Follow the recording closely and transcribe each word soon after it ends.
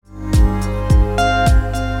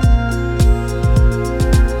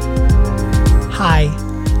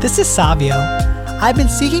This is Savio. I've been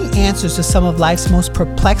seeking answers to some of life's most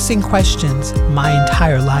perplexing questions my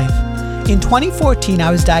entire life. In 2014,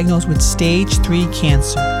 I was diagnosed with stage 3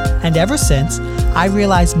 cancer, and ever since, I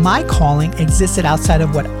realized my calling existed outside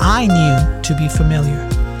of what I knew to be familiar.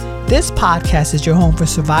 This podcast is your home for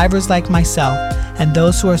survivors like myself and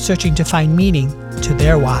those who are searching to find meaning to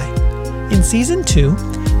their why. In Season 2,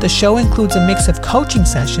 the show includes a mix of coaching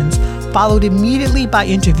sessions followed immediately by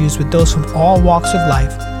interviews with those from all walks of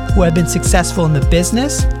life who have been successful in the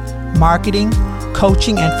business, marketing,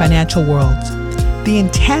 coaching, and financial worlds. The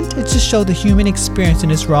intent is to show the human experience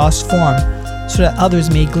in its rawest form so that others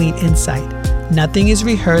may glean insight. Nothing is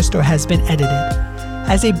rehearsed or has been edited.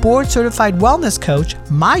 As a board-certified wellness coach,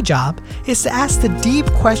 my job is to ask the deep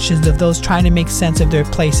questions of those trying to make sense of their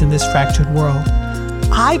place in this fractured world.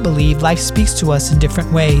 I believe life speaks to us in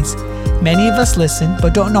different ways. Many of us listen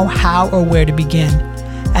but don't know how or where to begin.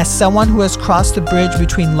 As someone who has crossed the bridge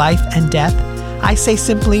between life and death, I say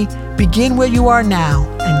simply, begin where you are now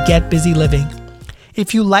and get busy living.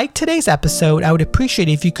 If you liked today's episode, I would appreciate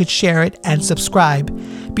it if you could share it and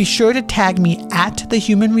subscribe. Be sure to tag me at The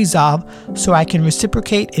Human Resolve so I can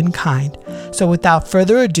reciprocate in kind. So without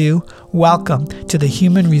further ado, welcome to the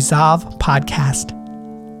Human Resolve podcast.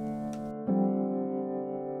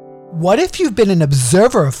 What if you've been an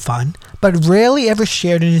observer of fun, but rarely ever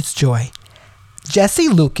shared in its joy? Jessie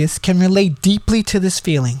Lucas can relate deeply to this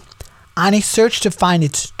feeling. On a search to find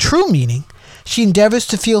its true meaning, she endeavors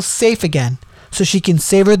to feel safe again so she can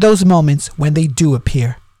savor those moments when they do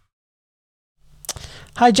appear.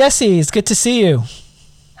 Hi, Jessie. It's good to see you.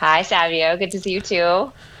 Hi, Savio. Good to see you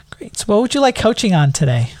too. Great. So what would you like coaching on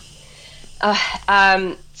today?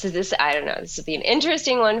 So this, I don't know, this would be an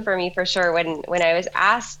interesting one for me for sure. When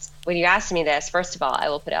you asked me this, first of all, I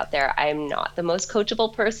will put out there, I'm not the most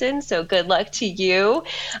coachable person, so good luck to you.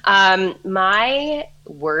 My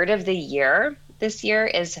word of the year this year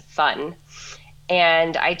is fun.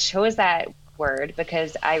 And I chose that word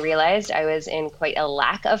because I realized I was in quite a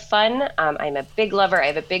lack of fun. I'm a big lover. I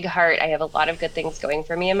have a big heart. I have a lot of good things going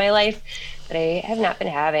for me in my life, but I have not been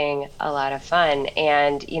having a lot of fun.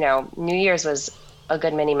 And, New Year's was a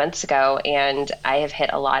good many months ago, and I have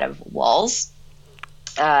hit a lot of walls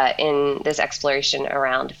in this exploration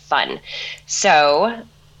around fun. So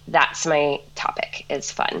that's my topic, is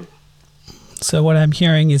fun. So what I'm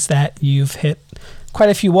hearing is that you've hit quite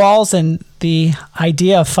a few walls, and the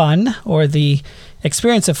idea of fun or the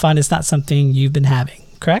experience of fun is not something you've been having,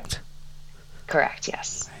 correct? Correct,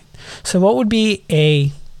 yes. So what would be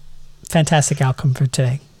a fantastic outcome for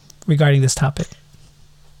today regarding this topic?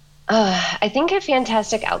 I think a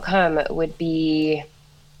fantastic outcome would be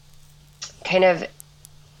kind of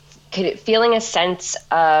feeling a sense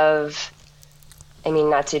of,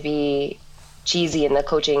 not to be cheesy in the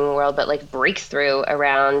coaching world, but like breakthrough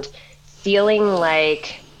around feeling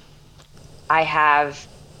like I have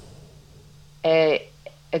a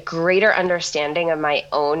greater understanding of my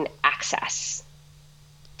own access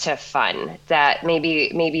to fun. That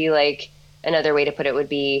maybe like another way to put it would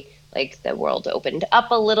be like the world opened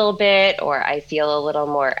up a little bit, or I feel a little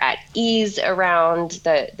more at ease around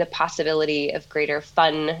the possibility of greater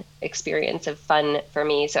fun, experience of fun for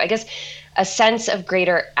me. So I guess a sense of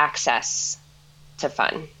greater access to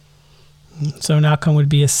fun. So an outcome would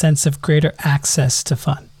be a sense of greater access to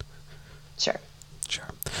fun. Sure.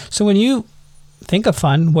 So when you think of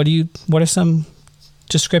fun, what are some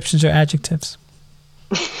descriptions or adjectives?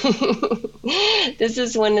 This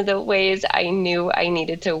is one of the ways I knew I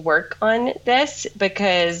needed to work on this,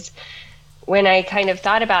 because when I kind of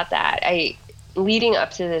thought about that, leading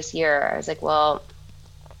up to this year, I was like, well,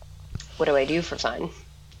 what do I do for fun?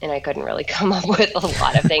 And I couldn't really come up with a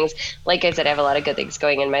lot of things. Like I said, I have a lot of good things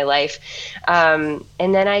going in my life. And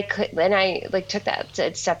then I took that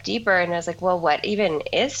a step deeper, and I was like, well, what even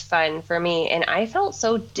is fun for me? And I felt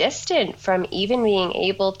so distant from even being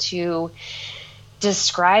able to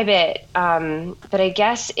describe it. But I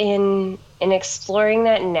guess in exploring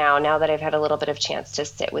that now that I've had a little bit of chance to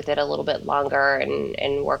sit with it a little bit longer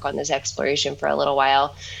and work on this exploration for a little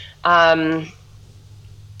while, some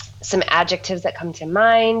adjectives that come to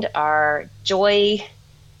mind are joy,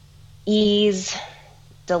 ease,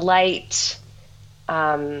 delight,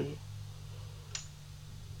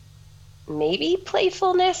 maybe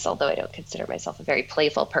playfulness, although I don't consider myself a very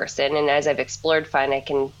playful person. And as I've explored fun, I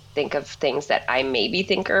can think of things that I maybe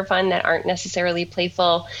think are fun that aren't necessarily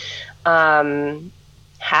playful.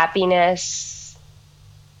 Happiness.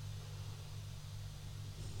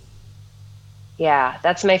 Yeah,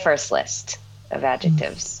 that's my first list of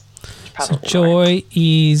adjectives. So joy,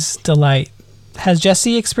 ease, delight. Has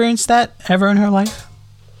Jessie experienced that ever in her life?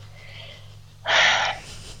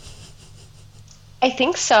 I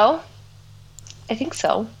think so. I think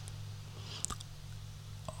so.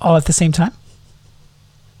 All at the same time?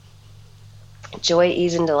 Joy,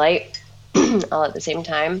 ease, and delight all at the same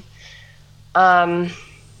time. Um,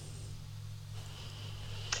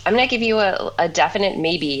 I'm going to give you a definite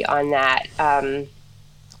maybe on that.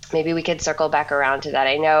 Maybe we could circle back around to that.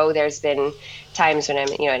 I know there's been times when I'm,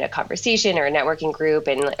 in a conversation or a networking group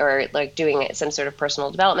and or like doing some sort of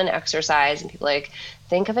personal development exercise, and people like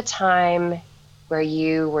think of a time where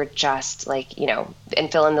you were just like,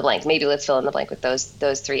 and fill in the blank. Maybe let's fill in the blank with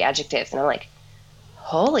those three adjectives. And I'm like,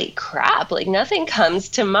 holy crap, like nothing comes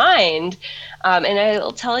to mind. And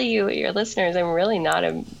I'll tell you, your listeners, I'm really not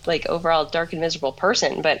a like overall dark and miserable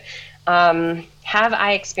person, but have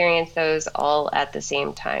I experienced those all at the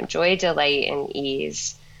same time? Joy, delight, and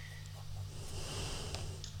ease.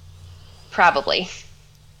 Probably.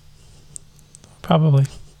 Probably.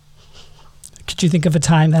 Could you think of a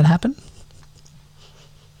time that happened?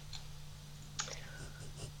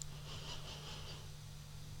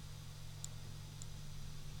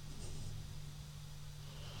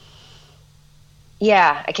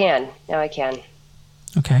 Yeah, I can. Now I can.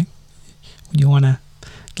 Okay. Do you want to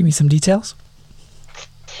give me some details?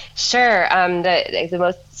 Sure. The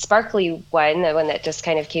most sparkly one, the one that just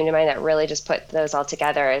kind of came to mind that really just put those all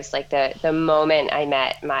together is like the moment I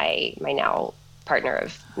met my now partner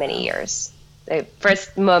of many years. The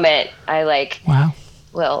first moment I like, Wow.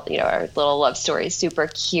 well, our little love story is super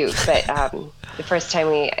cute, but the first time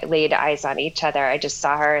we laid eyes on each other, I just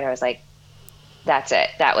saw her and I was like, that's it.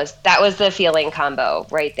 That was the feeling combo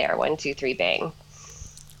right there. 1, 2, 3, bang.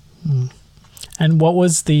 And what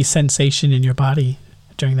was the sensation in your body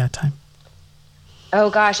during that time? Oh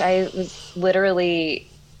gosh, I was literally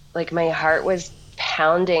like my heart was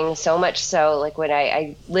pounding so much so like when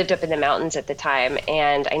I lived up in the mountains at the time,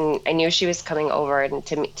 and I knew she was coming over and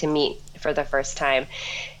to meet for the first time.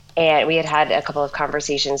 And we had a couple of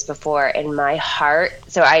conversations before, and my heart,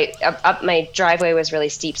 so up my driveway was really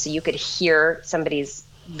steep, so you could hear somebody's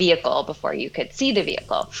vehicle before you could see the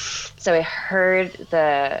vehicle. So I heard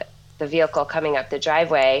the vehicle coming up the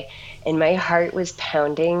driveway, and my heart was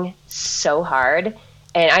pounding so hard.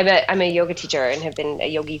 And I'm a yoga teacher and have been a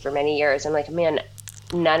yogi for many years. I'm like, man,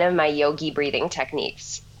 none of my yogi breathing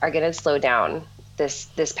techniques are going to slow down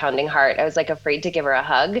this pounding heart. I was like afraid to give her a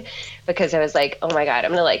hug because I was like, oh my God,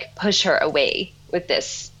 I'm gonna like push her away with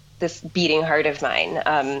this beating heart of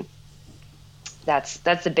mine. That's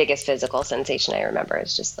the biggest physical sensation I remember.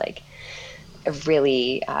 It's just like a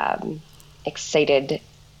really excited,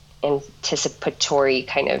 anticipatory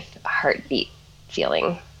kind of heartbeat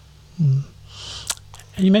feeling. And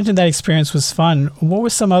you mentioned that experience was fun. What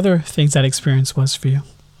were some other things that experience was for you?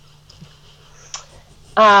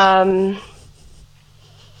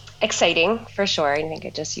 Exciting, for sure. I think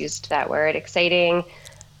I just used that word, exciting.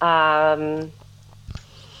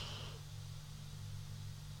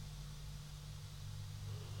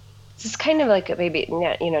 This is kind of like maybe,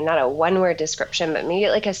 not a one-word description, but maybe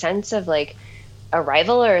like a sense of like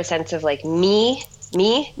arrival or a sense of like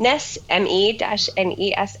me-ness,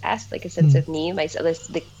 M-E-N-E-S-S, like a sense of me,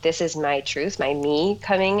 this is my truth, my me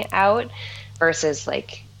coming out versus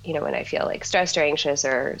like, when I feel like stressed or anxious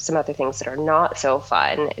or some other things that are not so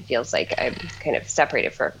fun, it feels like I'm kind of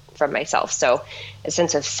separated from myself. So a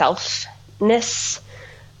sense of selfness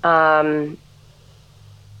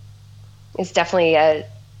is definitely a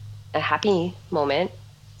happy moment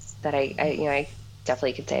that I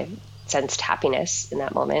definitely could say I've sensed happiness in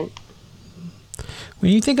that moment.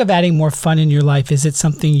 When you think of adding more fun in your life, is it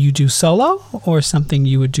something you do solo or something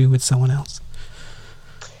you would do with someone else?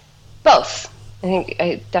 Both. I think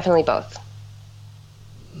definitely both.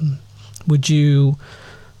 Would you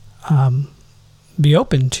be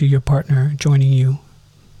open to your partner joining you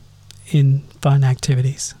in fun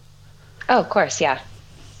activities? Oh, of course, yeah.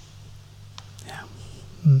 Yeah.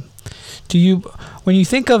 Do you, when you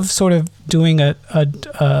think of sort of doing a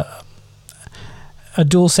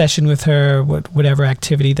dual session with her, whatever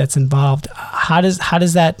activity that's involved, how does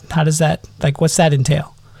that like what's that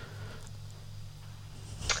entail?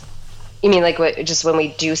 You mean like what, just when we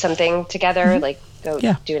do something together, like go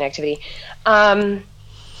do an activity?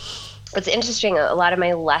 It's interesting. A lot of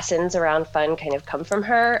my lessons around fun kind of come from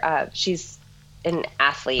her. She's an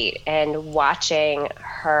athlete, and watching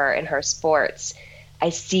her in her sports,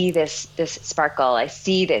 I see this sparkle. I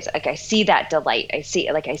see this, like I see that delight. I see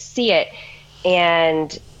it,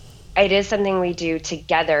 and it is something we do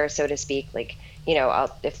together, so to speak. Like,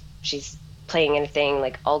 if she's playing anything,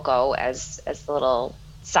 like I'll go as the little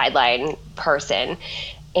sideline person.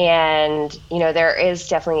 And, there is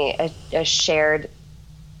definitely a shared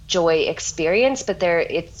joy experience, but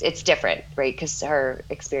it's different, right? Because her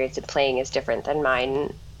experience in playing is different than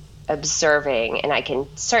mine observing, and I can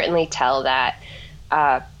certainly tell that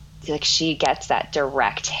like she gets that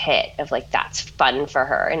direct hit of like that's fun for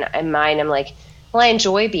her, and mine, I'm like, well, I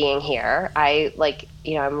enjoy being here. I like,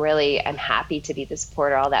 I'm happy to be the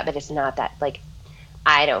supporter, all that, but it's not that like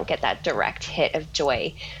I don't get that direct hit of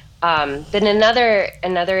joy. Then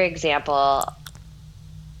another example,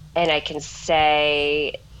 and I can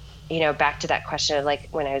say, back to that question of like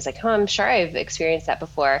when I was like, oh, I'm sure I've experienced that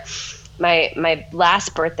before. My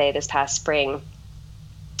last birthday this past spring,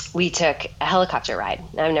 we took a helicopter ride.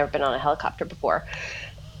 I've never been on a helicopter before.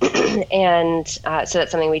 And so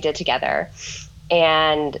that's something we did together.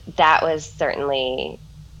 And that was certainly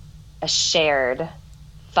a shared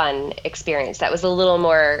fun experience. That was a little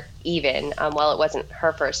more even. While it wasn't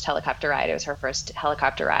her first helicopter ride, it was her first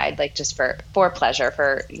helicopter ride, like just for pleasure,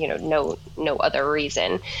 for, no other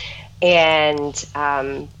reason. And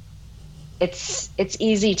it's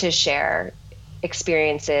easy to share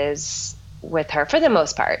experiences with her for the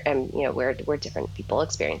most part. And, we're different people,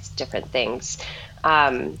 experience different things.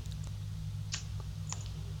 Does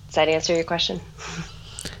that answer your question?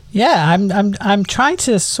 Yeah, I'm trying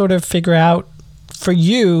to sort of figure out for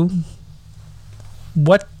you,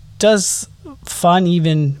 what does fun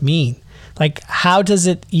even mean? Like, how does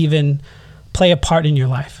it even play a part in your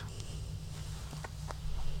life?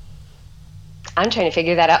 I'm trying to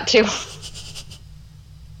figure that out too.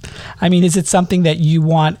 I mean, is it something that you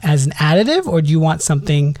want as an additive, or do you want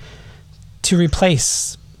something to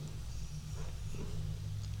replace?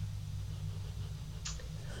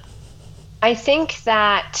 I think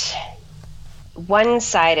that one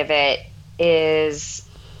side of it is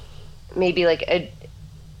maybe like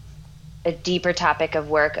a deeper topic of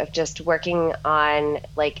work, of just working on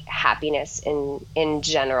like happiness in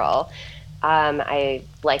general. I,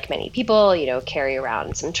 like many people, carry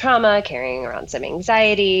around some trauma, carrying around some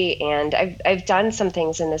anxiety, and I've done some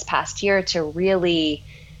things in this past year to really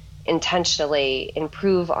intentionally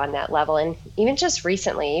improve on that level. And even just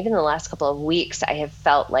recently, even the last couple of weeks, I have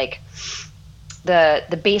felt like the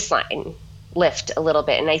baseline lift a little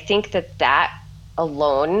bit. And I think that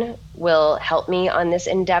alone will help me on this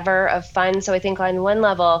endeavor of fun. So I think on one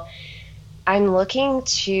level, I'm looking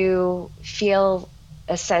to feel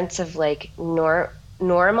a sense of like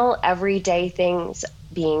normal everyday things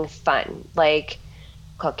being fun, like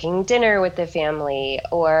cooking dinner with the family,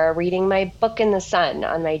 or reading my book in the sun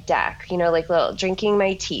on my deck, like drinking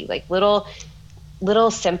my tea, like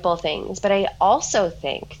little simple things. But I also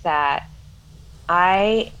think that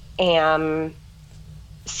I am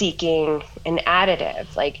seeking an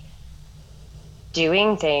additive, like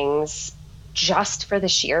doing things just for the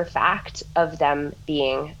sheer fact of them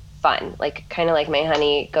being fun. Like kind of like my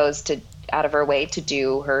honey goes out of her way to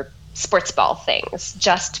do her sports ball things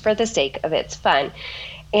just for the sake of it's fun.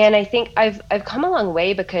 And I think I've come a long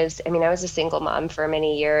way, because I was a single mom for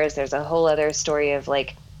many years. There's a whole other story of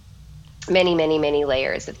like many, many, many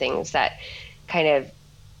layers of things that kind of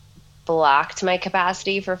blocked my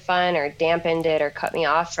capacity for fun, or dampened it, or cut me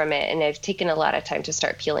off from it. And I've taken a lot of time to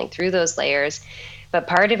start peeling through those layers. But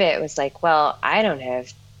part of it was like, well,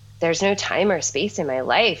 there's no time or space in my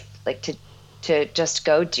life, like to just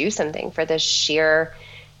go do something for the sheer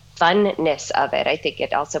funness of it. I think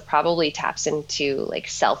it also probably taps into like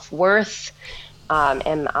self-worth.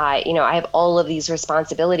 I have all of these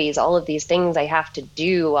responsibilities, all of these things I have to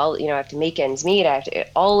do, I have to make ends meet, I have to,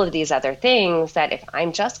 all of these other things, that if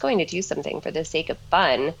I'm just going to do something for the sake of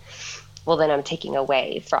fun, well, then I'm taking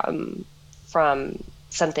away from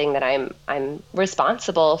something that I'm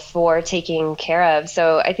responsible for taking care of.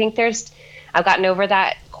 So I think I've gotten over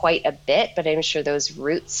that quite a bit, but I'm sure those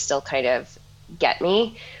roots still kind of get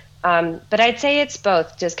me. But I'd say it's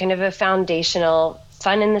both, just kind of a foundational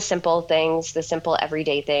fun in the simple things, the simple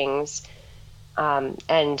everyday things,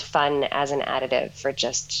 and fun as an additive for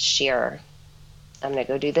just sheer, I'm going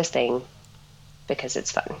to go do this thing because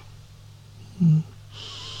it's fun.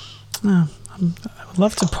 I would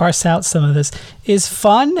love to parse out some of this. Is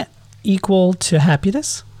fun equal to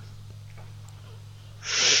happiness?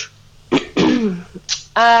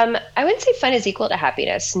 I wouldn't say fun is equal to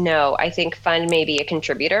happiness. No, I think fun may be a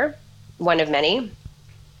contributor, one of many,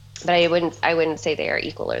 but I wouldn't say they are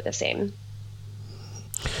equal or the same.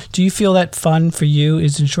 Do you feel that fun for you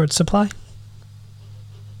is in short supply?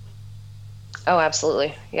 Oh,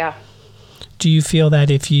 absolutely. Yeah. Do you feel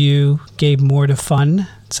that if you gave more to fun,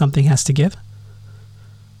 something has to give?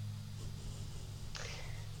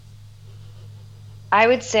 I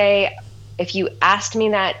would say if you asked me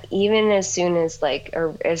that even as soon as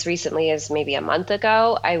or as recently as maybe a month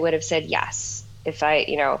ago, I would have said yes. if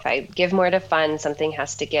I give more to fun, something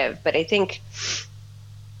has to give. But I think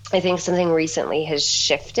something recently has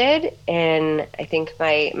shifted, and I think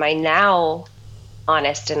my now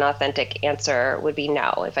honest and authentic answer would be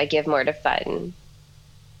no. If I give more to fun,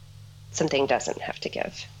 something doesn't have to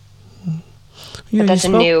give. You But know, you that's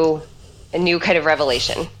spoke a new kind of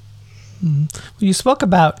revelation. you spoke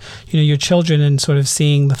about, your children and sort of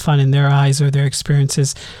seeing the fun in their eyes or their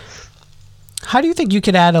experiences. How do you think you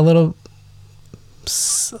could add a little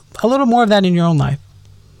more of that in your own life?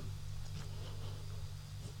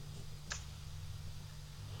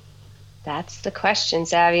 That's the question,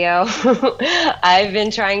 Savio. I've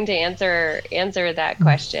been trying to answer that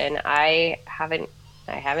question. I haven't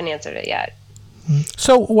answered it yet.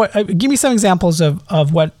 So, what? Give me some examples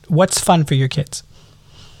of what's fun for your kids.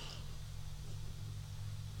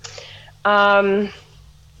 I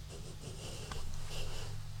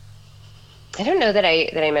don't know that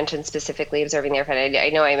I mentioned specifically observing their fun. I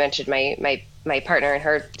know I mentioned my partner and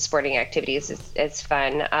her sporting activities is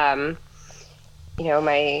fun.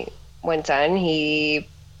 My one son, he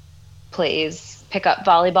plays pickup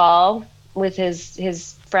volleyball with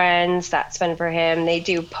his friends. That's fun for him. They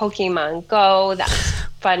do Pokemon Go. That's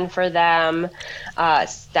fun for them.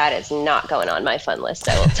 That is not going on my fun list.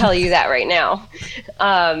 I will tell you that right now.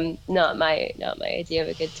 Not my idea of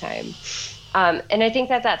a good time. And I think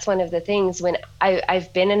that's one of the things when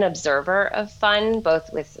I've been an observer of fun,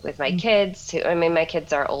 both with my kids. I mean, my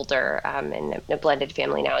kids are older and a blended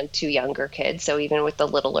family now, and two younger kids. So even with the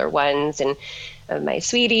littler ones, and of my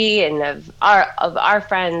sweetie, and of our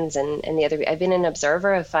friends, and the other, I've been an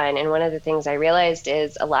observer of fun. And one of the things I realized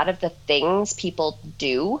is a lot of the things people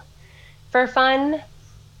do for fun,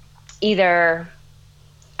 either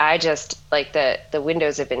I just like the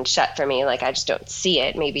windows have been shut for me. Like I just don't see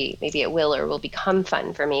it. Maybe it will or will become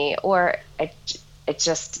fun for me, or it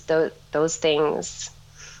just those things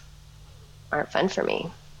aren't fun for me.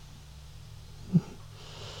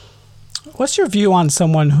 What's your view on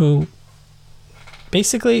someone who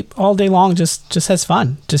basically all day long just has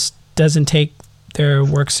fun, just doesn't take their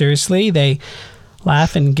work seriously? They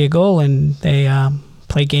laugh and giggle, and they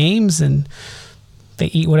play games, and they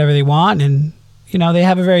eat whatever they want, and they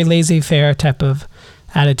have a very laissez-faire type of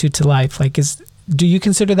attitude to life. Like, do you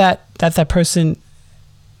consider that person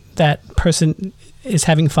is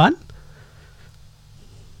having fun?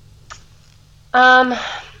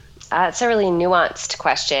 It's a really nuanced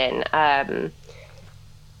question.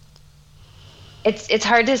 It's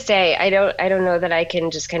hard to say. I don't know that I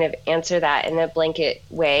can just kind of answer that in a blanket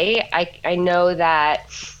way. I know that,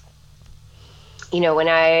 when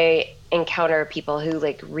I encounter people who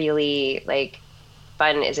really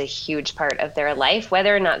fun is a huge part of their life,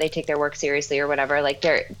 whether or not they take their work seriously or whatever.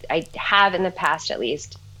 I have in the past at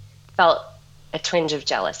least felt a twinge of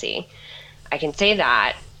jealousy. I can say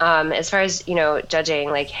that. As far as,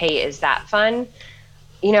 judging hey, is that fun?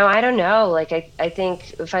 I don't know. I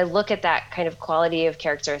think if I look at that kind of quality of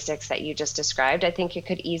characteristics that you just described, I think it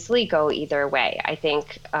could easily go either way. I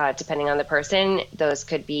think depending on the person, those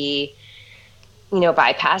could be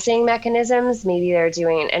bypassing mechanisms. Maybe they're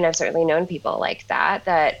doing, and I've certainly known people like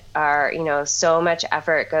that are, so much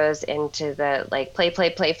effort goes into the play,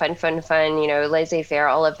 fun, laissez-faire,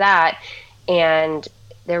 all of that. And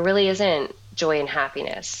there really isn't joy and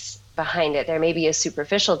happiness behind it. There may be a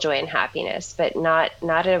superficial joy and happiness, but not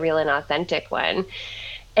a real and authentic one.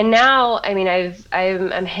 And now, I mean,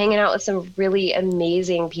 I'm hanging out with some really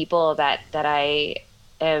amazing people that I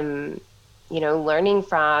am learning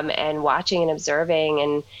from and watching and observing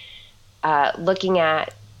and looking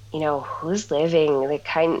at, who's living the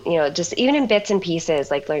kind, just even in bits and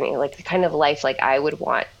pieces, learning the kind of life I would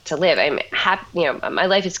want to live. I'm happy, my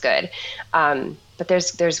life is good. But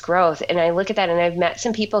there's growth. And I look at that, and I've met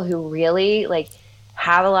some people who really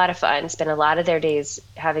have a lot of fun, spend a lot of their days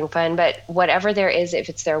having fun, but whatever there is, if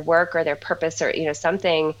it's their work or their purpose or,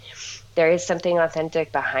 something, there is something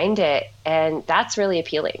authentic behind it. And that's really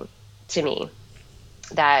appealing to me,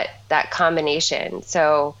 that combination.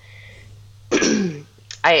 So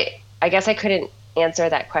I guess I couldn't answer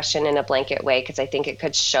that question in a blanket way, because I think it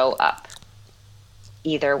could show up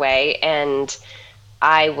either way, and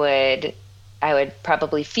I would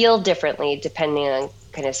probably feel differently depending on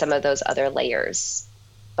kind of some of those other layers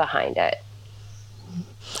behind it.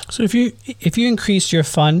 So if you increased your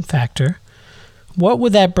fun factor, what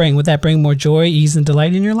would that bring? Would that bring more joy, ease, and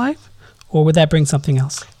delight in your life, or would that bring something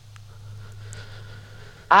else?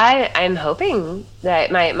 I'm hoping that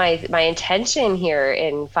my intention here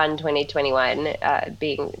in Fun 2021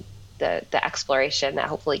 being the exploration that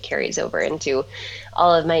hopefully carries over into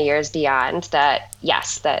all of my years beyond, that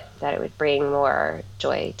yes, that it would bring more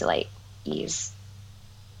joy, delight, ease,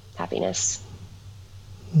 happiness.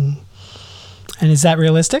 And is that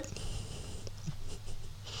realistic?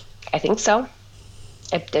 I think so.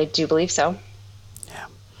 I do believe so. Yeah.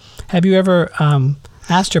 Have you ever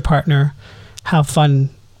asked your partner how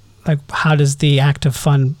does the act of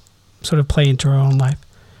fun sort of play into her own life?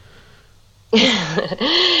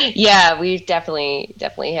 Yeah, we definitely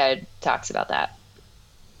had talks about that.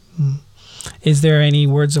 Is there any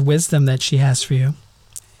words of wisdom that she has for you?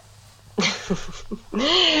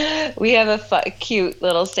 We have a cute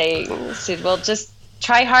little saying. Well, just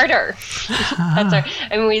try harder.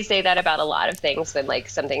 We say that about a lot of things when like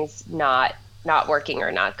something's not working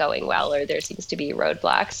or not going well, or there seems to be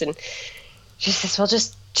roadblocks. And she says, well,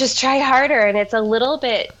 just try harder. And it's a little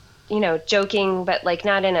bit, joking, but like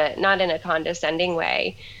not in a condescending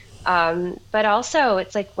way. But also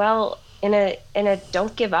it's like, well, in a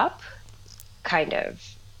don't give up kind of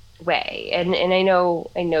way. And I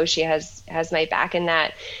know she has my back in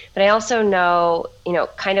that, but I also know,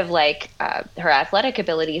 kind of like her athletic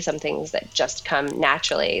ability, some things that just come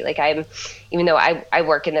naturally. Like even though I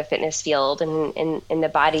work in the fitness field and in the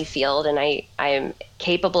body field, and I am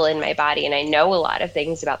capable in my body, and I know a lot of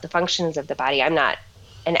things about the functions of the body. I'm not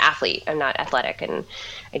an athlete, I'm not athletic, and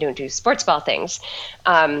I don't do sports ball things.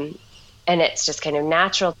 And it's just kind of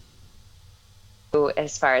natural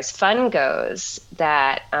as far as fun goes,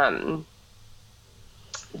 that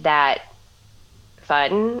that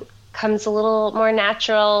fun comes a little more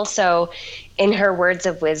natural. So in her words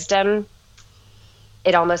of wisdom,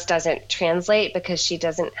 it almost doesn't translate because she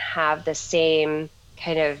doesn't have the same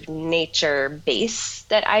kind of nature base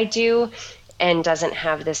that I do, and doesn't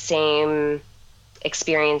have the same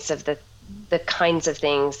experience of the kinds of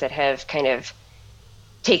things that have kind of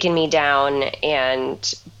taken me down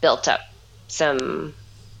and built up some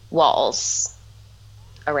walls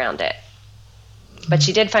around it. But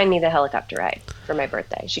she did find me the helicopter ride for my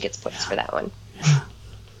birthday. She gets points for that one.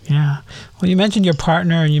 Yeah. Well, you mentioned your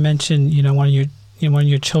partner, and you mentioned one of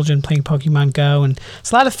your children playing Pokemon Go, and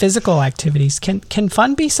it's a lot of physical activities. Can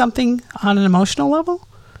fun be something on an emotional level?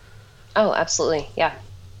 Oh, absolutely. Yeah.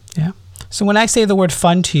 Yeah. So when I say the word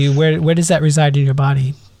fun to you, where does that reside in your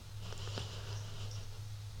body?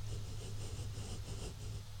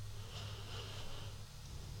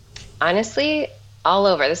 Honestly, all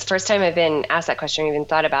over. This is the first time I've been asked that question or even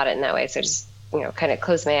thought about it in that way. So I just, kind of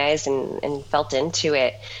closed my eyes and felt into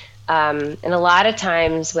it. And a lot of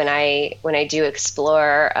times when I do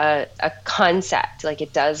explore a concept, like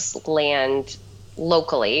it does land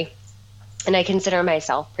locally, and I consider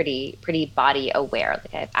myself pretty body aware.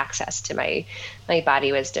 Like I have access to my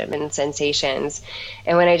body wisdom and sensations.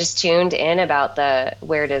 And when I just tuned in about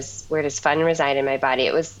where does fun reside in my body,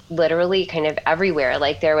 it was literally kind of everywhere.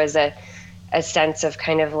 Like there was a sense of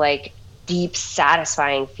kind of like deep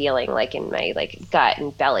satisfying feeling, like in my like gut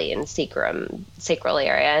and belly and sacral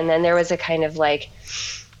area. And then there was a kind of like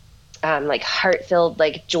heart filled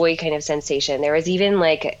like joy kind of sensation. There was even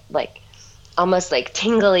like almost like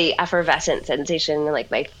tingly effervescent sensation in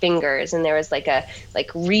like my fingers, and there was like a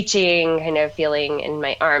reaching kind of feeling in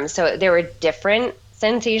my arms. So there were different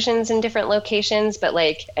sensations in different locations, but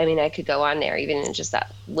like I could go on there even in just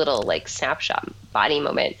that little like snapshot body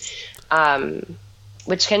moment,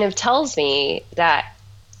 which kind of tells me that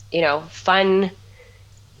fun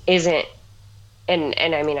isn't, and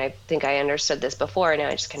I think I understood this before, now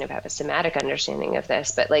I just kind of have a somatic understanding of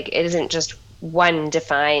this, but like it isn't just one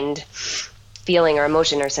defined feeling or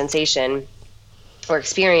emotion or sensation or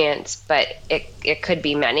experience, but it could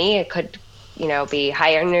be many. It could be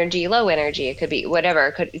high energy, low energy. It could be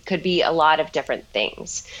whatever. It could be a lot of different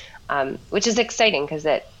things, which is exciting because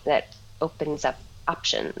that opens up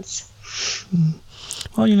options.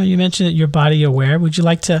 Well, you mentioned that you're body aware. Would you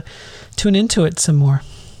like to tune into it some more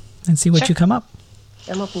and see what Sure. you come up?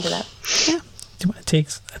 I'm open to that. Yeah. Do you want to take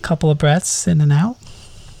a couple of breaths in and out?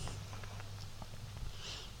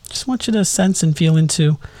 Just want you to sense and feel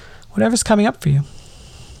into whatever's coming up for you.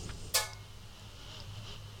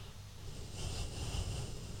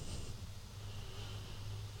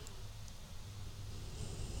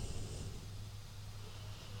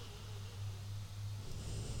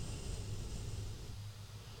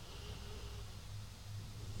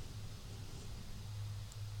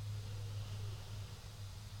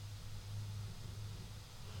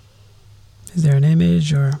 Is there an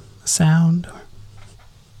image or a sound?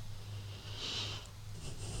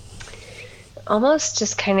 Almost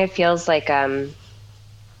just kind of feels like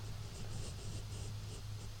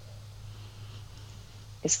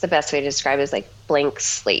it's the best way to describe it, is like blank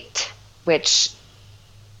slate, which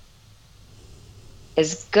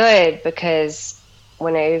is good because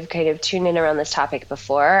when I've kind of tuned in around this topic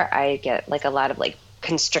before, I get like a lot of like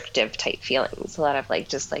constrictive type feelings, a lot of like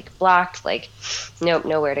just like blocked, like nope,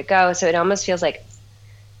 nowhere to go. So it almost feels like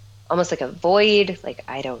almost like a void, like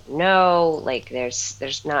I don't know, like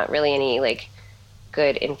there's not really any like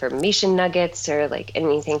good information nuggets or like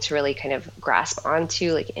anything to really kind of grasp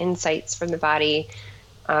onto, like insights from the body.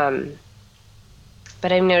 But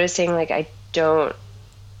I'm noticing like I don't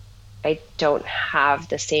have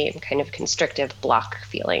the same kind of constrictive block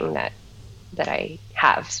feeling that I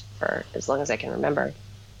have for as long as I can remember.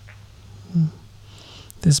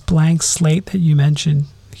 This blank slate that you mentioned,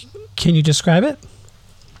 can you describe it?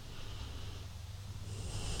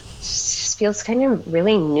 It just feels kind of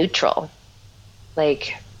really neutral.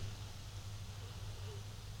 Like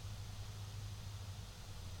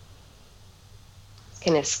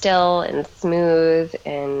kind of still and smooth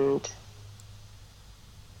and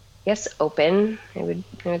I guess open. I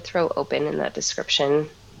would throw open in that description.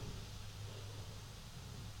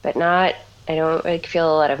 But not, I don't like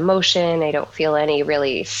feel a lot of motion. I don't feel any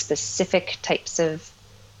really specific types of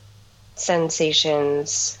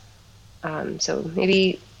sensations. So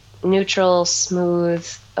maybe neutral, smooth,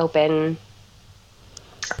 open,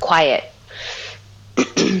 quiet.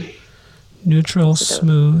 Neutral,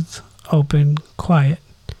 smooth, open, quiet.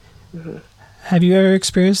 Mm-hmm. Have you ever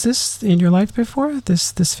experienced this in your life before,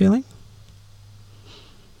 this feeling?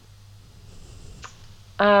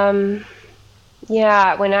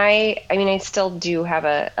 Yeah, I still do have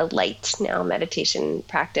a light now meditation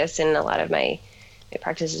practice, and a lot of my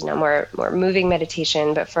practice is now more moving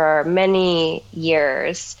meditation. But for many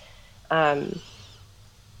years, kind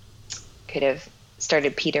of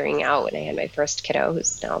started petering out when I had my first kiddo,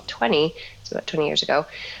 who's now 20, so about 20 years ago.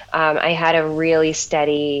 I had a really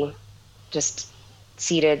steady, just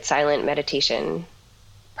seated, silent meditation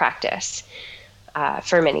practice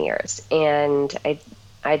for many years, and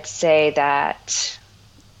I'd say that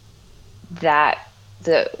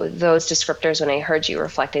those descriptors, when I heard you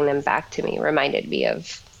reflecting them back to me, reminded me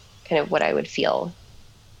of kind of what I would feel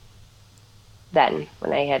then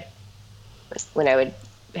when I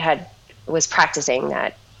was practicing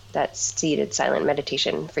that seated silent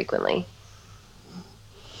meditation frequently.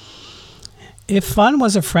 If fun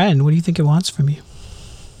was a friend, what do you think it wants from you?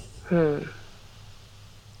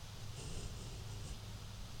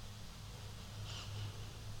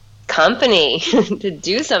 Company to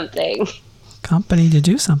do something. Company to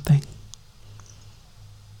do something.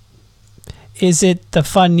 Is it the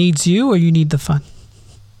fun needs you or you need the fun?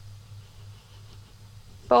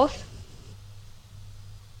 Both.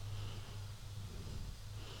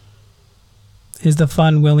 Is the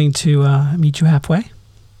fun willing to meet you halfway?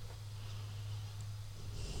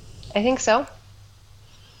 I think so.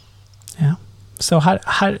 Yeah. So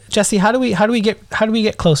how Jesse, how do we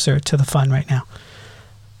get closer to the fun right now?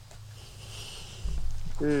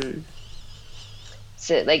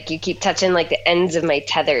 So like you keep touching like the ends of my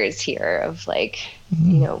tethers here of like,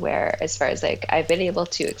 where as far as like I've been able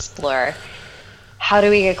to explore, how do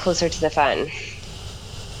we get closer to the fun?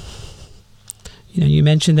 You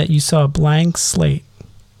mentioned that you saw a blank slate,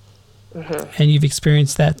 and you've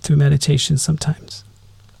experienced that through meditation sometimes.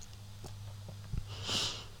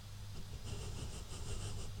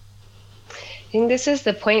 I think this is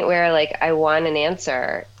the point where like I want an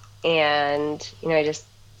answer, and I just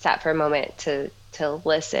sat for a moment to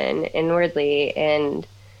listen inwardly, and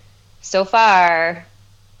so far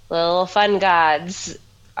little fun gods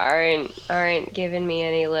aren't giving me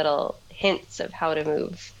any little hints of how to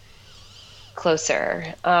move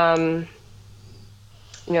closer. I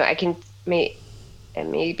can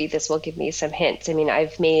maybe this will give me some hints. I mean,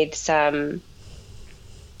 I've made some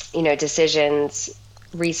decisions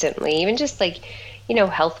recently, even just like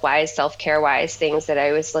health-wise, self-care-wise, things that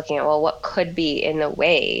I was looking at, well, what could be in the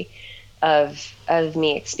way of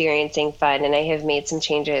me experiencing fun, and I have made some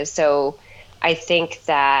changes. So I think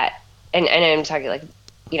that, and I'm talking like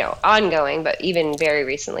ongoing, but even very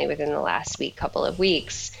recently, within the last couple of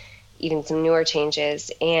weeks, even some newer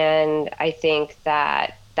changes. And I think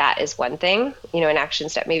that is one thing, an action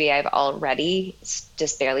step maybe I've already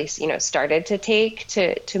just barely started to take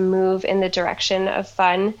to move in the direction of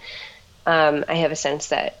fun. I have a sense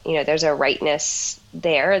that there's a rightness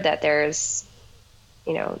there, that there's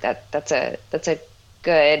that's a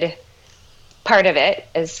good part of it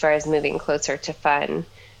as far as moving closer to fun,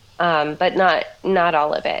 but not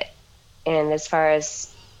all of it. And as far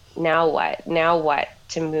as now what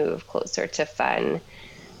to move closer to fun,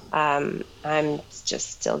 I'm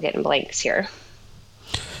just still getting blanks here.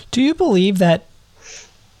 Do you believe that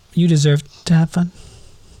you deserve to have fun?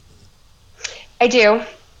 I do.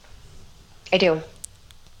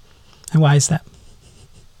 And why is that?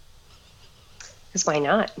 because why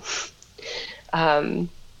not? Um,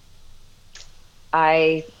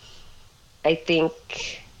 I I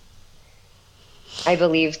think I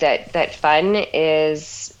believe that fun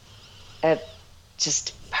is a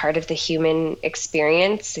just part of the human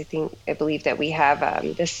experience. I believe that we have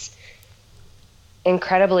this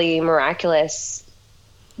incredibly miraculous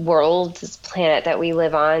world, this planet that we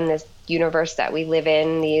live on, this universe that we live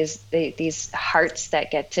in, these hearts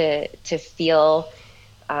that get to feel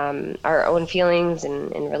our own feelings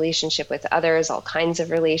and in relationship with others, all kinds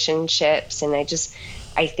of relationships. And I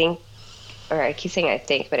think, or I keep saying I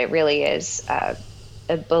think, but it really is a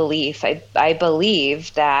belief. I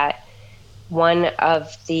believe that one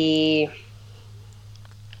of the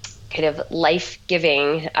kind of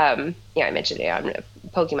life-giving, I mentioned it,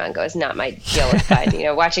 Pokemon Go is not my deal with fun.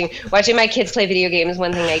 Watching my kids play video games,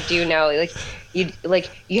 one thing I do know,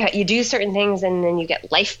 you do certain things and then you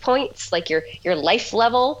get life points, like your life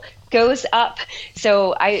level goes up.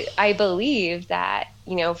 So I believe that,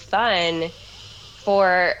 fun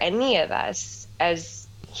for any of us as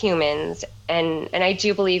humans, and I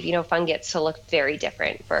do believe, fun gets to look very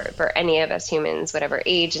different for any of us humans, whatever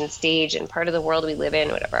age and stage and part of the world we live in,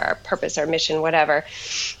 whatever our purpose, our mission, whatever.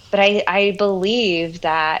 But I believe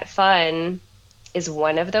that fun is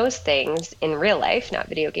one of those things in real life, not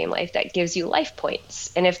video game life, that gives you life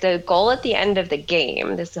points. And if the goal at the end of the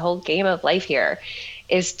game, this whole game of life here,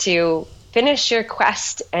 is to finish your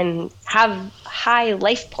quest and have high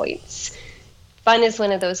life points, fun is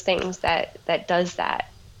one of those things that does that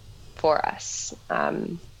for us.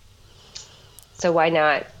 So why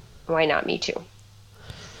not me too?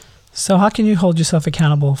 So how can you hold yourself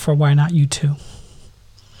accountable for why not you too?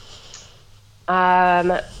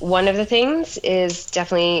 One of the things is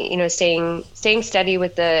definitely, staying steady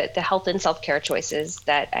with the health and self-care choices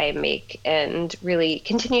that I make and really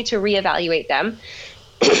continue to reevaluate them.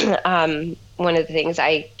 One of the things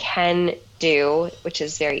I can do, which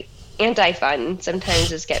is very anti-fun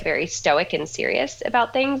sometimes, is get very stoic and serious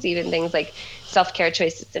about things, even things like self-care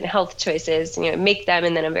choices and health choices, make them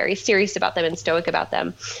and then I'm very serious about them and stoic about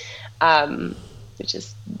them, which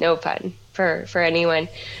is no fun for anyone.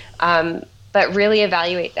 But really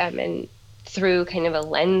evaluate them and through kind of a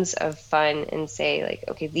lens of fun and say, like,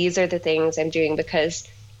 okay, these are the things I'm doing because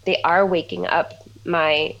they are waking up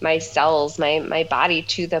my cells, my body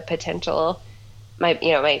to the potential,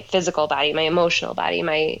 my physical body, my emotional body,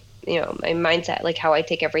 my mindset, like how I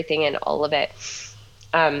take everything in, all of it,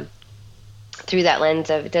 through that lens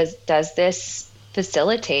of does this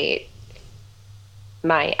facilitate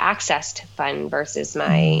my access to fun versus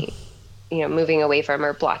my moving away from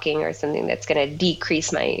or blocking or something that's going to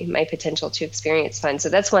decrease my potential to experience fun. So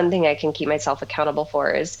that's one thing I can keep myself accountable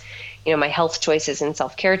for is, my health choices and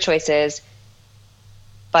self-care choices,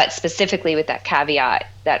 but specifically with that caveat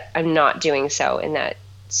that I'm not doing so in that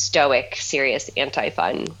stoic, serious,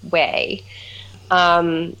 anti-fun way.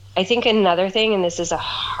 I think another thing, and this is a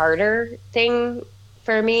harder thing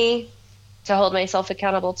for me to hold myself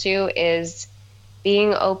accountable to, is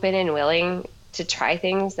being open and willing to try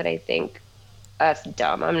things that I think that's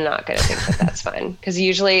dumb. I'm not going to think that that's fun. Because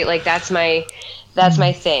usually, like, that's my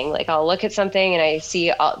thing. Like, I'll look at something and I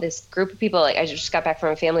see this group of people. Like, I just got back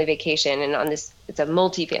from a family vacation, and it's a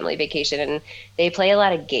multi-family vacation, and they play a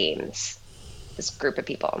lot of games. This group of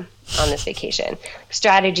people on this vacation,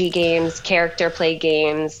 strategy games, character play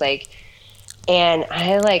games, and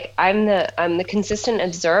I'm the consistent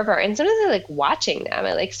observer, and sometimes I like watching them.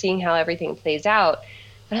 I like seeing how everything plays out,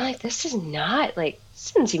 but I'm like, this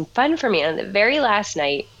doesn't seem fun for me. On the very last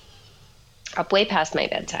night, up way past my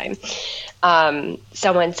bedtime,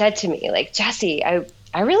 someone said to me, like, Jesse, I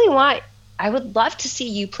would love to see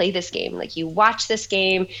you play this game. Like, you watch this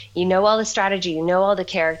game, all the strategy, all the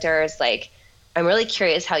characters. Like, I'm really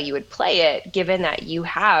curious how you would play it, given that you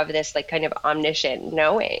have this like kind of omniscient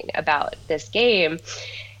knowing about this game.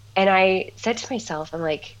 And I said to myself, I'm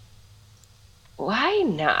like, why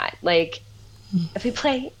not? Like, if we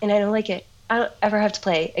play and I don't like it, I don't ever have to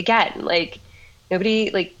play again. Like,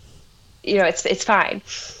 nobody, like, it's fine.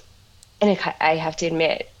 And I have to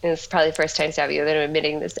admit, and it's probably the first time, Savio, that I'm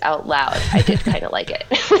admitting this out loud, I did kind of like it.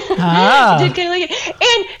 I did kind of like it.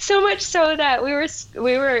 And so much so that we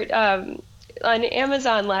were on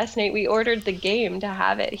Amazon last night. We ordered the game to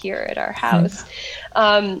have it here at our house.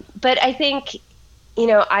 But I think,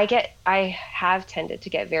 I have tended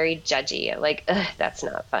to get very judgy. Like, that's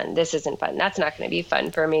not fun. This isn't fun. That's not going to be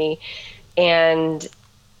fun for me. And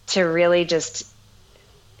to really just,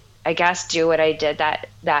 I guess, do what I did that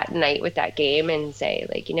night with that game and say,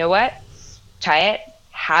 like, you know what? Try it.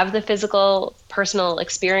 Have the physical, personal,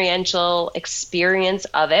 experiential experience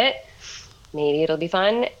of it. Maybe it'll be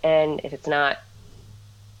fun. And if it's not,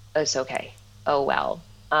 it's okay. Oh, well.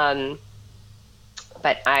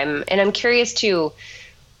 But I'm curious too,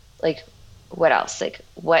 like, what else? Like,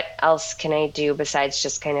 what else can I do besides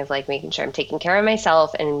just kind of like making sure I'm taking care of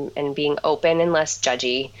myself and being open and less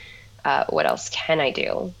judgy? What else can I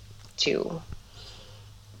do to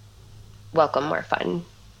welcome more fun?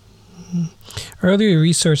 Earlier you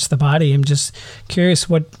researched the body. I'm just curious,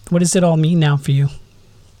 what does it all mean now for you?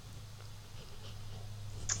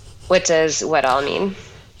 What does what all mean?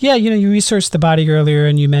 Yeah, you researched the body earlier,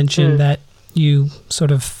 and you mentioned that you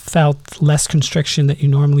sort of felt less constriction that you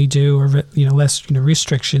normally do, or less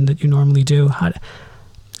restriction that you normally do. How,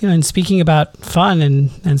 and speaking about fun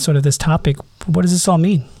and sort of this topic, what does this all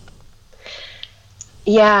mean?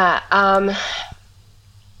 Yeah,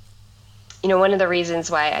 one of the reasons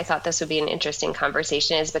why I thought this would be an interesting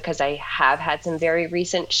conversation is because I have had some very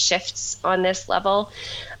recent shifts on this level.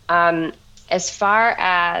 As far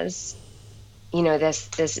as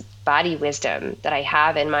this body wisdom that I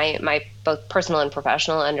have in my both personal and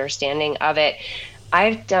professional understanding of it,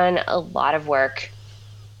 I've done a lot of work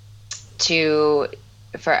to,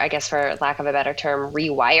 for lack of a better term,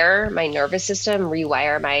 rewire my nervous system,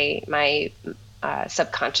 rewire my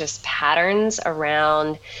subconscious patterns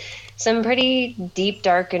around some pretty deep,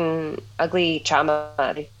 dark, and ugly trauma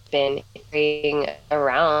that I've been carrying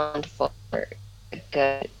around for a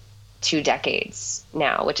good 2 decades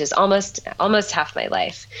now, which is almost half my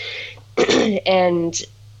life. And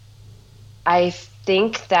I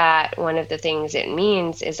think that one of the things it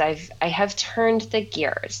means is I have turned the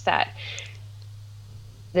gears, that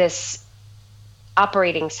this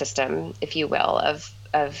operating system, if you will, of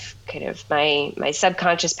kind of my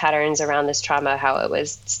subconscious patterns around this trauma, how it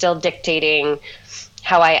was still dictating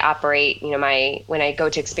how I operate. When I go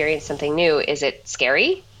to experience something new, is it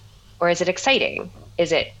scary or is it exciting?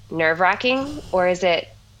 Is it nerve-wracking or is it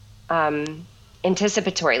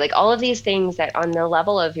anticipatory? Like all of these things that on the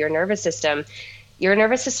level of your nervous system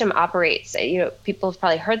operates, people have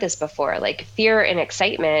probably heard this before, like fear and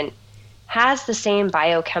excitement has the same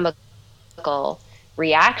biochemical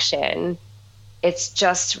reaction. It's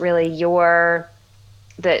just really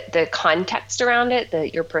the context around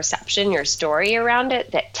it, your perception, your story around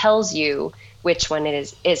it that tells you which one it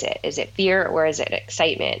is. Is it fear or is it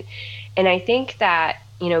excitement? And I think that,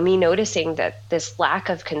 me noticing that this lack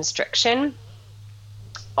of constriction,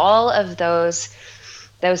 all of those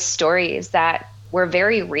stories that were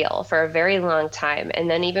very real for a very long time. And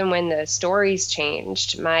then even when the stories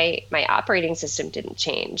changed, my operating system didn't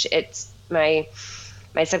change. It's my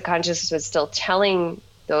subconscious was still telling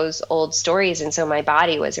those old stories. And so my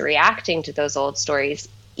body was reacting to those old stories,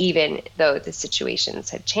 even though the situations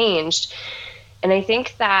had changed. And I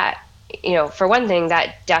think that, for one thing,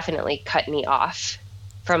 that definitely cut me off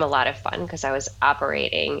from a lot of fun because I was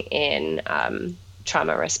operating in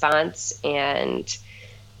trauma response and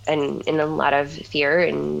in a lot of fear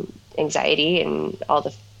and anxiety and all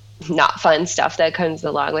the not fun stuff that comes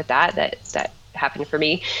along with that happened for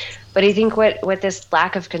me. But I think what this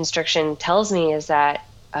lack of constriction tells me is that,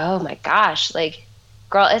 oh my gosh, like,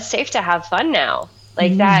 girl, it's safe to have fun now.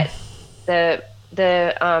 Like that,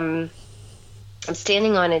 I'm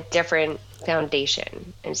standing on a different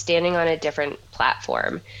foundation. I'm standing on a different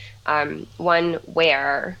platform, one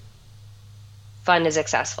where fun is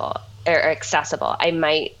accessible. I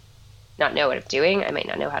might not know what I'm doing. I might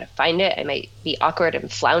not know how to find it. I might be awkward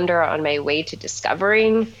and flounder on my way to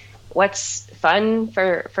discovering what's fun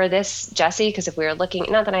for this Jessie. Because if we were looking,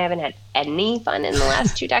 not that I haven't had any fun in the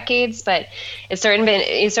last 2 decades, but it's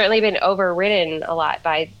certainly been overridden a lot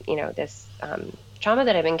by this trauma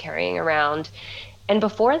that I've been carrying around. And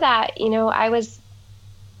before that, I was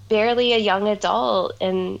barely a young adult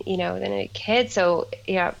and then a kid. So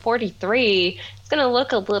at 43, it's going to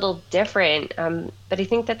look a little different. But I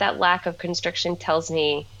think that lack of constriction tells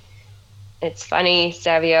me, it's funny,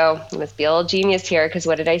 Savio, you must be a little genius here, because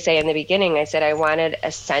what did I say in the beginning? I said I wanted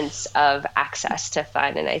a sense of access to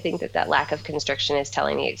fun. And I think that lack of constriction is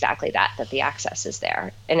telling me exactly that the access is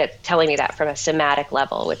there. And it's telling me that from a somatic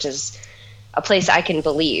level, which is a place I can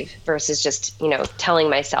believe versus just, telling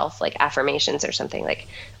myself like affirmations or something like,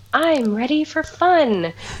 I'm ready for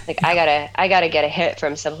fun. Like I gotta get a hit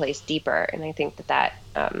from someplace deeper. And I think that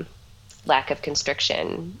lack of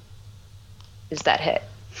constriction is that hit.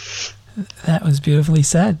 That was beautifully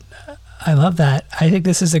said. I love that. I think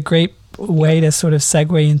this is a great way to sort of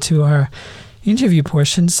segue into our interview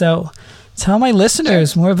portion. So tell my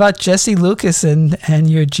listeners more about Jessie Lucas and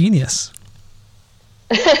your genius.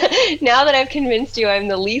 Now that I've convinced you I'm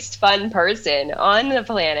the least fun person on the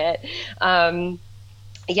planet, part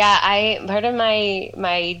of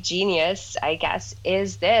my genius, I guess,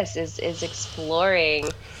 is exploring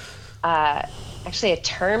actually a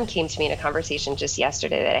term came to me in a conversation just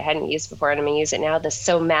yesterday that I hadn't used before, and I'm going to use it now, the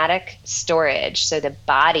somatic storage. So the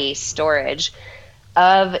body storage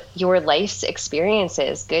of your life's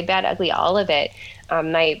experiences, good, bad, ugly, all of it.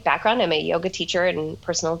 My background, I'm a yoga teacher and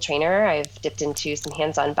personal trainer. I've dipped into some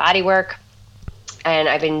hands-on body work, and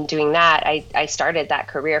I've been doing that. I started that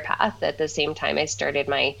career path at the same time I started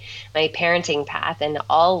my parenting path and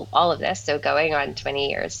all of this. So going on 20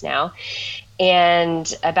 years now.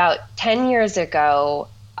 And about 10 years ago,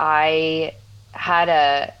 I had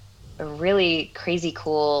a really crazy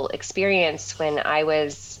cool experience when I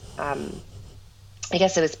was, I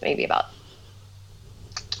guess it was maybe about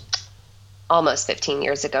almost 15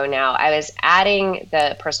 years ago now. I was adding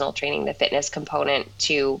the personal training, the fitness component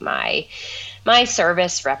to my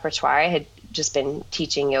service repertoire. I had just been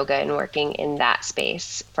teaching yoga and working in that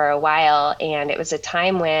space for a while. And it was a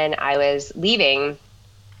time when I was leaving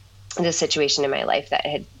the situation in my life that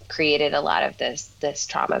had created a lot of this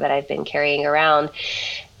trauma that I've been carrying around.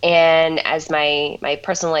 And as my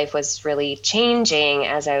personal life was really changing,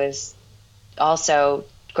 as I was also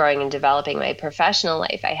growing and developing my professional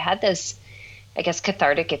life, I had this, I guess,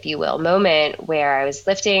 cathartic, if you will, moment where I was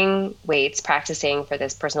lifting weights, practicing for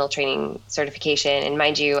this personal training certification. And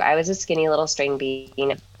mind you, I was a skinny little string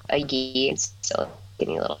bean, a yogi, and still a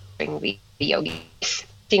skinny little string bean yogi.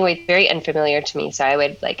 Lifting weights very unfamiliar to me, so I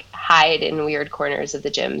would like hide in weird corners of the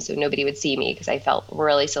gym so nobody would see me because I felt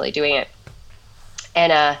really silly doing it.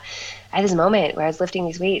 And I had this moment where I was lifting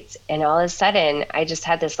these weights, and all of a sudden, I just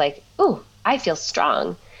had this like, "Ooh, I feel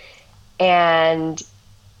strong," and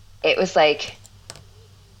it was like,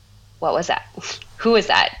 what was that? Who was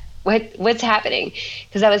that? What's happening?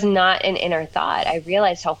 Because that was not an inner thought. I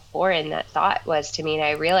realized how foreign that thought was to me, and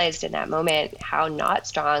I realized in that moment how not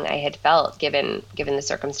strong I had felt given the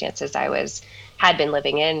circumstances I had been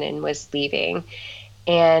living in and was leaving.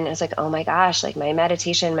 And I was like, oh my gosh, like my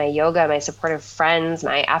meditation, my yoga, my supportive friends,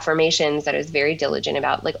 my affirmations that I was very diligent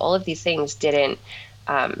about, like all of these things didn't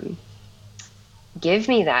give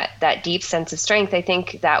me that deep sense of strength. I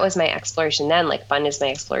think that was my exploration then. Like fun is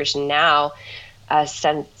my exploration now. A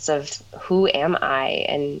sense of who am I,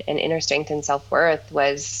 and inner strength and self-worth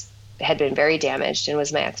had been very damaged and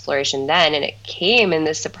was my exploration then. And it came in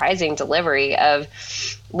this surprising delivery of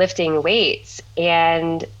lifting weights.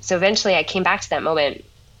 And so eventually I came back to that moment.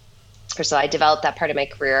 So I developed that part of my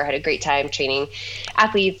career. I had a great time training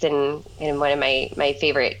athletes, and one of my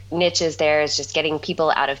favorite niches there is just getting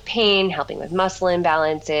people out of pain, helping with muscle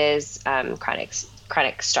imbalances,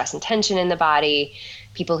 chronic stress and tension in the body,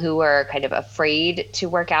 people who were kind of afraid to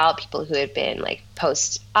work out, people who had been like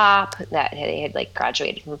post-op, that they had like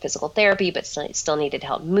graduated from physical therapy but still needed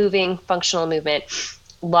help moving, functional movement.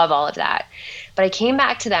 Love all of that. But I came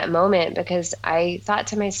back to that moment because I thought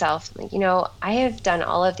to myself, like, I have done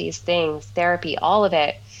all of these things, therapy, all of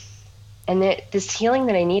it. And this healing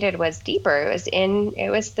that I needed was deeper.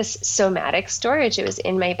 It was this somatic storage. It was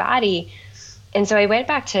in my body. And so I went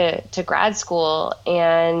back to grad school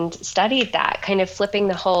and studied that, kind of flipping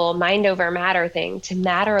the whole mind over matter thing to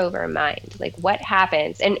matter over mind. Like what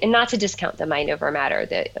happens, and not to discount the mind over matter,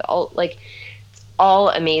 all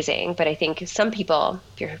amazing. But I think some people,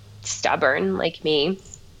 if you're stubborn like me,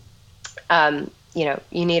 you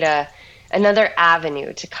need another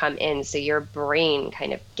avenue to come in so your brain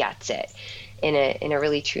kind of gets it in a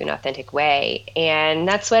really true and authentic way. And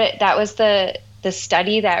that was the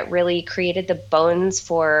study that really created the bones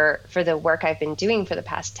for the work I've been doing for the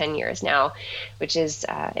past 10 years now, which is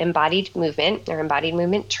embodied movement or embodied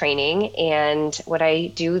movement training. And what I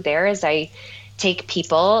do there is I take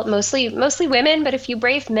people, mostly women, but a few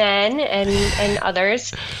brave men and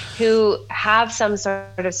others who have some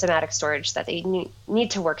sort of somatic storage that they need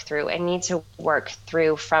to work through and need to work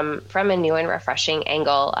through from a new and refreshing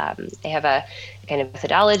angle. They have a kind of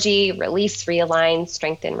methodology: release, realign,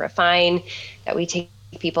 strengthen, refine, that we take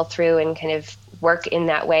people through and kind of work in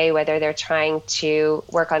that way, whether they're trying to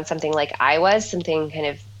work on something like I was, something kind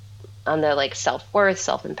of on the like self-worth,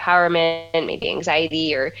 self-empowerment, maybe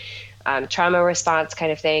anxiety or trauma response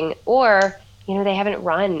kind of thing, or they haven't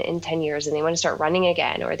run in 10 years and they want to start running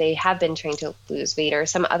again, or they have been trying to lose weight or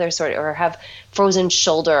some other sort, or have frozen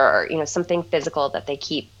shoulder, or something physical that they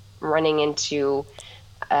keep running into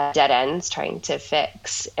dead ends trying to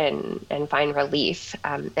fix and find relief.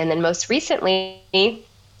 And then most recently,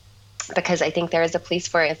 because I think there is a place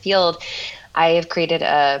for a field, I have created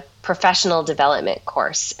a professional development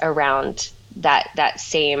course around that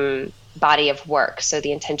same body of work. So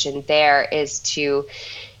the intention there is to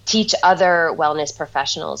teach other wellness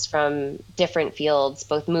professionals from different fields,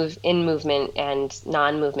 both movement and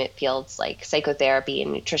non-movement fields like psychotherapy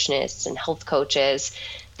and nutritionists and health coaches,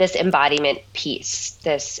 this embodiment piece,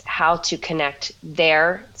 this how to connect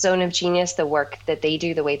their zone of genius, the work that they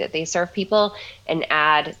do, the way that they serve people, and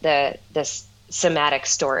add this somatic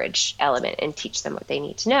storage element and teach them what they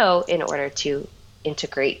need to know in order to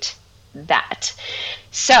integrate that.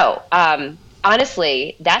 So,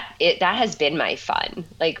 honestly, that has been my fun,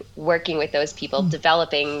 like working with those people,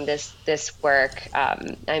 developing this work. I'm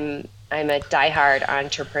a diehard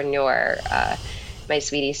entrepreneur. My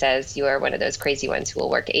sweetie says you are one of those crazy ones who will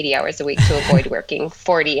work 80 hours a week to avoid working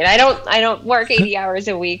 40. And I don't work 80 hours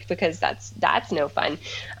a week because that's no fun.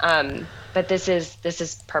 But this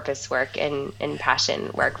is purpose work and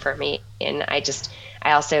passion work for me. And I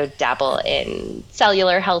also dabble in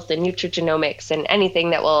cellular health and nutrigenomics and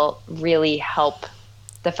anything that will really help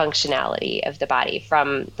the functionality of the body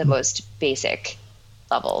from the most basic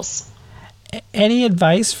levels. Any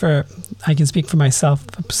advice I can speak for myself,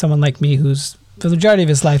 someone like me who's for the majority of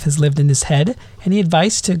his life has lived in his head. Any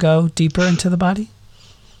advice to go deeper into the body?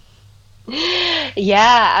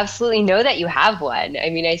 Yeah, absolutely. Know that you have one. I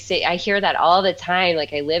mean, I hear that all the time.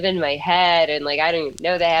 Like, I live in my head and like, I don't even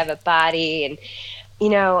know that I have a body. And,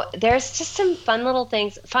 there's just some fun little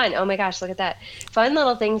things. Oh my gosh, look at that. Fun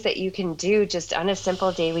little things that you can do just on a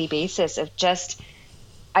simple daily basis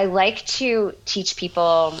I like to teach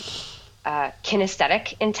people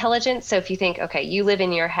kinesthetic intelligence. So if you think, okay, you live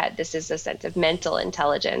in your head, this is a sense of mental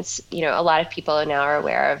intelligence. A lot of people now are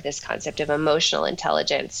aware of this concept of emotional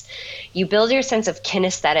intelligence. You build your sense of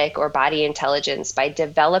kinesthetic or body intelligence by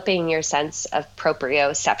developing your sense of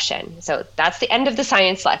proprioception. So that's the end of the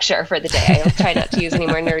science lecture for the day. I'll try not to use any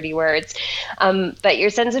more nerdy words. But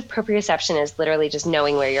your sense of proprioception is literally just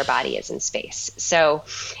knowing where your body is in space. So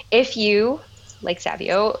if you, like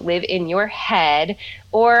Savio, live in your head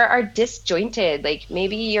or are disjointed, like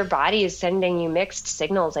maybe your body is sending you mixed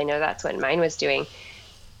signals. I know that's what mine was doing.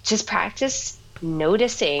 Just practice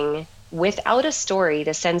noticing without a story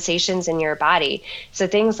the sensations in your body. So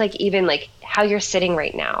things like even like how you're sitting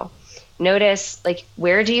right now. Notice like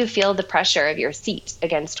where do you feel the pressure of your seat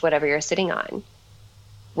against whatever you're sitting on?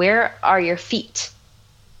 Where are your feet?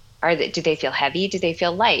 Do they feel heavy? Do they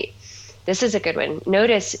feel light? This is a good one.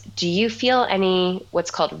 Notice, do you feel any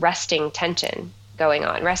what's called resting tension going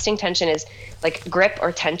on? Resting tension is like grip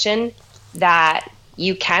or tension that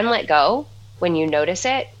you can let go when you notice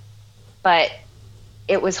it, but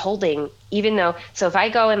it was holding so if I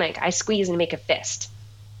go and like I squeeze and make a fist,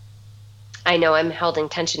 I know I'm holding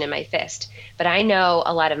tension in my fist, but I know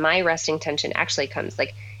a lot of my resting tension actually comes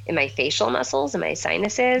like in my facial muscles and my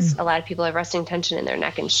sinuses. A lot of people have resting tension in their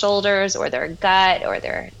neck and shoulders or their gut or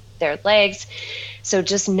their legs. So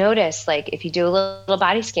just notice, like if you do a little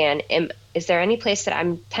body scan, is there any place that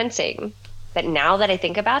I'm tensing that now that I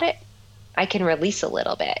think about it, I can release a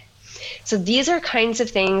little bit? So these are kinds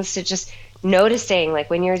of things to just noticing,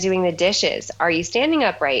 like when you're doing the dishes, are you standing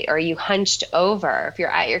upright? Are you hunched over? If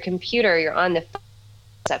you're at your computer, you're on the phone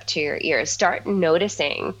up to your ears. Start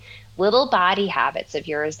noticing little body habits of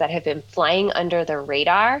yours that have been flying under the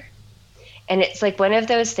radar. And it's like one of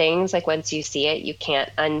those things, like once you see it, you can't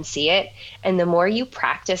unsee it. And the more you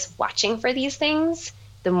practice watching for these things,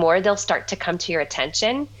 the more they'll start to come to your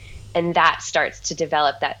attention. And that starts to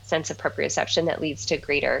develop that sense of proprioception that leads to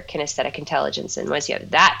greater kinesthetic intelligence. And once you have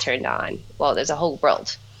that turned on, well, there's a whole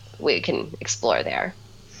world we can explore there.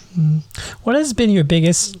 What has been your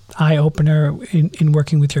biggest eye-opener in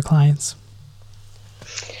working with your clients?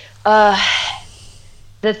 The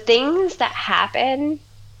things that happen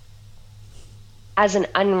as an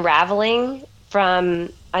unraveling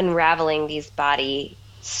from unraveling these body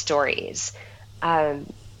stories.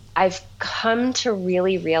 I've come to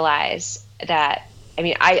really realize that,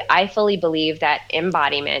 I fully believe that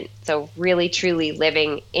embodiment, so really truly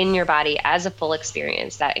living in your body as a full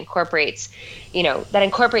experience that incorporates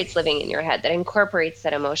living in your head, that incorporates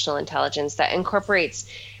that emotional intelligence, that incorporates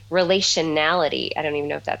relationality. I don't even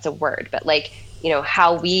know if that's a word, but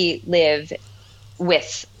how we live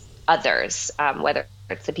with others, whether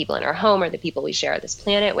it's the people in our home or the people we share this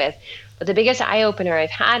planet with. But the biggest eye-opener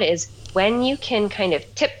I've had is when you can kind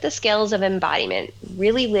of tip the scales of embodiment,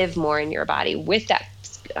 really live more in your body with that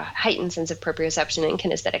heightened sense of proprioception and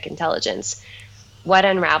kinesthetic intelligence, what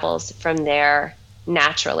unravels from there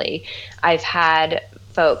naturally. I've had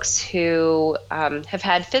folks who have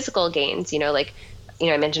had physical gains,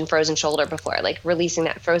 I mentioned frozen shoulder before, like releasing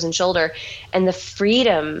that frozen shoulder and the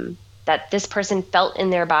freedom that this person felt in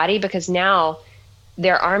their body, because now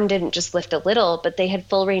their arm didn't just lift a little, but they had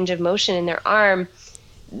full range of motion in their arm.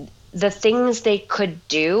 the things they could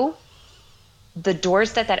do, the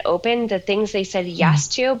doors that opened, the things they said yes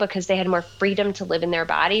to because they had more freedom to live in their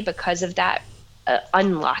body because of that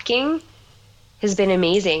unlocking has been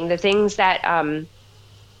amazing. The things that,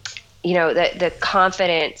 the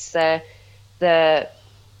confidence, the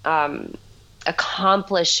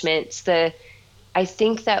accomplishments, I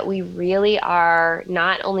think that we really are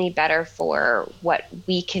not only better for what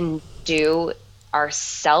we can do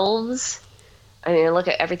ourselves. I mean, look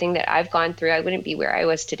at everything that I've gone through. I wouldn't be where I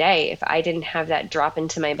was today if I didn't have that drop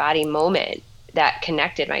into my body moment that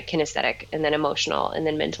connected my kinesthetic and then emotional and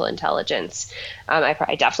then mental intelligence.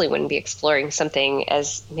 I definitely wouldn't be exploring something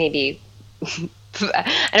as maybe, I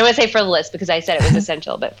don't want to say frivolous because I said it was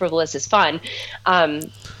essential, but frivolous is fun.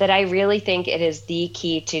 That I really think it is the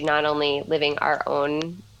key to not only living our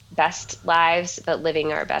own best lives, but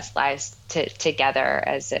living our best lives together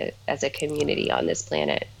as a community on this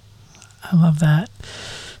planet. I love that.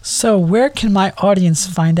 So where can my audience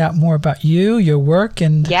find out more about you, your work,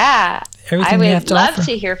 and everything you have to offer? I would love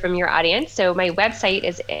to hear from your audience. So my website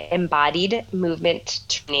is Embodied Movement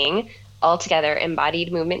Training, altogether,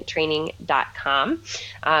 embodiedmovementtraining.com.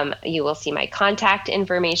 You will see my contact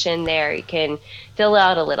information there. You can fill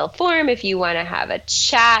out a little form if you want to have a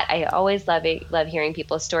chat. I always love hearing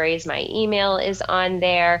people's stories. My email is on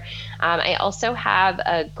there. I also have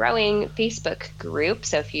a growing Facebook group.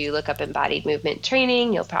 So if you look up Embodied Movement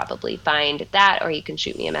Training, you'll probably find that, or you can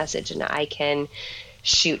shoot me a message and I can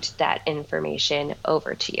shoot that information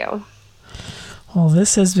over to you. Well,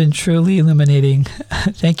 this has been truly illuminating.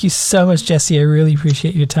 Thank you so much, Jessie. I really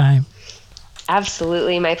appreciate your time.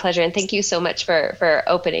 Absolutely, my pleasure. And thank you so much for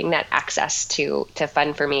opening that access to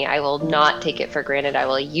fun for me. I will not take it for granted. I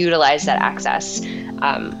will utilize that access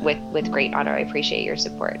with great honor. I appreciate your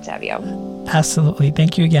support, Savio. Absolutely.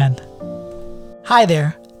 Thank you again. Hi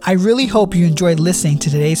there. I really hope you enjoyed listening to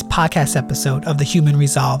today's podcast episode of The Human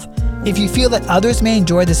Resolve. If you feel that others may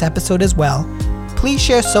enjoy this episode as well, please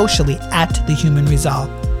share socially at The Human Resolve.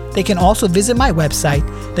 They can also visit my website,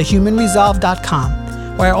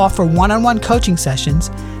 thehumanresolve.com, where I offer one-on-one coaching sessions,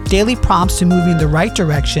 daily prompts to move you in the right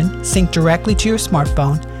direction, sync directly to your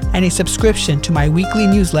smartphone, and a subscription to my weekly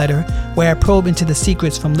newsletter where I probe into the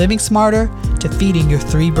secrets from living smarter to feeding your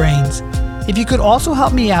 3 brains. If you could also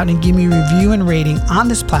help me out and give me a review and rating on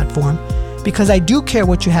this platform, because I do care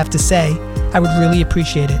what you have to say, I would really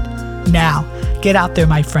appreciate it. Now, get out there,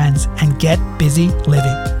 my friends, and get busy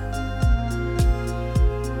living.